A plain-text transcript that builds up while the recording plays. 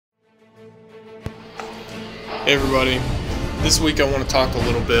Hey everybody, this week I want to talk a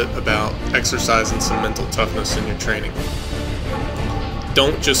little bit about exercising some mental toughness in your training.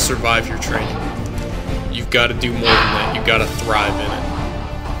 Don't just survive your training. You've got to do more than that. You've got to thrive in it.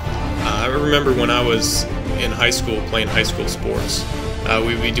 I remember when I was in high school playing high school sports,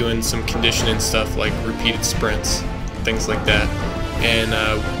 we'd be doing some conditioning stuff like repeated sprints, things like that. And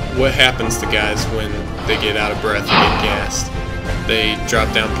what happens to guys when they get out of breath and get gassed? They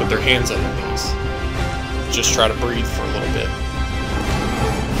drop down, put their hands on their knees. Just try to breathe for a little bit.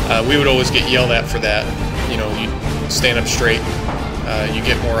 We would always get yelled at for that. You know, you stand up straight, you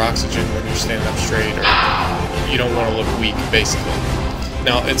get more oxygen when you're standing up straight, or you don't want to look weak, basically.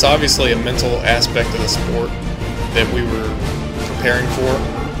 Now, it's obviously a mental aspect of the sport that we were preparing for,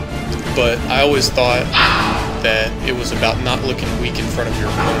 but I always thought that it was about not looking weak in front of your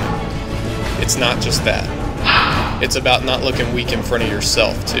opponent. It's not just that. It's about not looking weak in front of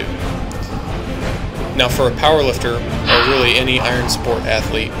yourself, too. Now, for a powerlifter, or really any iron sport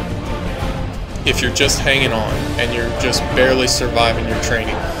athlete, if you're just hanging on and you're just barely surviving your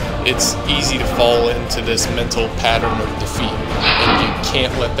training, it's easy to fall into this mental pattern of defeat, and you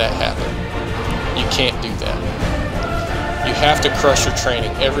can't let that happen. You can't do that. You have to crush your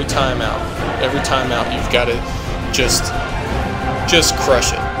training every time out. Every time out, you've got to just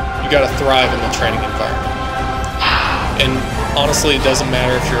crush it. You've got to thrive in the training environment. And honestly, it doesn't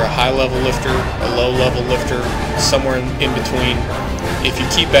matter if you're a high-level lifter, a low-level lifter, somewhere in between. If you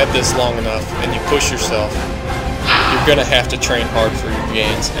keep at this long enough and you push yourself, you're going to have to train hard for your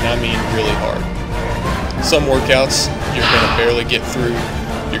gains, and I mean really hard. Some workouts you're going to barely get through.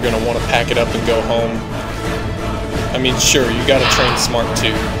 You're going to want to pack it up and go home. I mean, sure, you got to train smart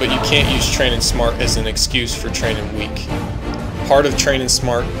too, but you can't use training smart as an excuse for training weak. Part of training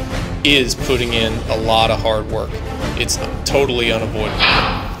smart is putting in a lot of hard work. It's totally unavoidable.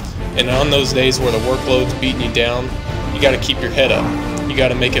 And on those days where the workload's beating you down, you got to keep your head up. You got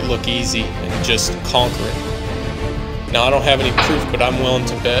to make it look easy and just conquer it. Now, I don't have any proof, but I'm willing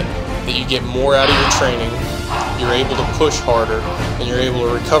to bet that you get more out of your training, you're able to push harder, and you're able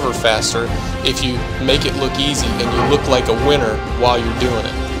to recover faster if you make it look easy and you look like a winner while you're doing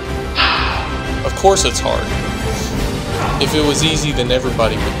it. Of course it's hard. If it was easy, then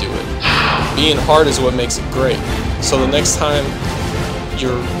everybody would do it. Being hard is what makes it great. So the next time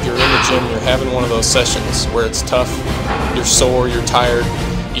you're in the gym, you're having one of those sessions where it's tough, you're sore, you're tired,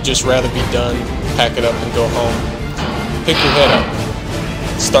 you just rather be done, pack it up and go home. Pick your head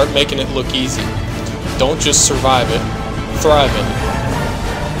up. Start making it look easy. Don't just survive it, thrive in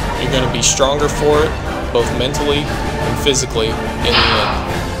it. You're going to be stronger for it, both mentally and physically in the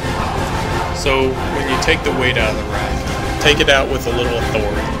end. So when you take the weight out of the rack, take it out with a little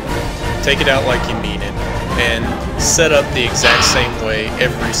authority. Take it out like you mean it, and set up the exact same way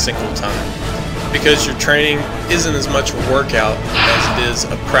every single time. Because your training isn't as much a workout as it is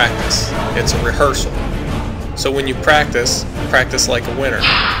a practice. It's a rehearsal. So when you practice like a winner,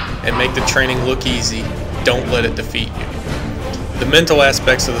 and make the training look easy. Don't let it defeat you. The mental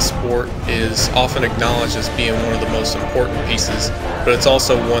aspects of the sport is often acknowledged as being one of the most important pieces, but it's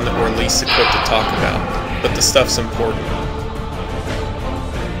also one that we're least equipped to talk about. But the stuff's important.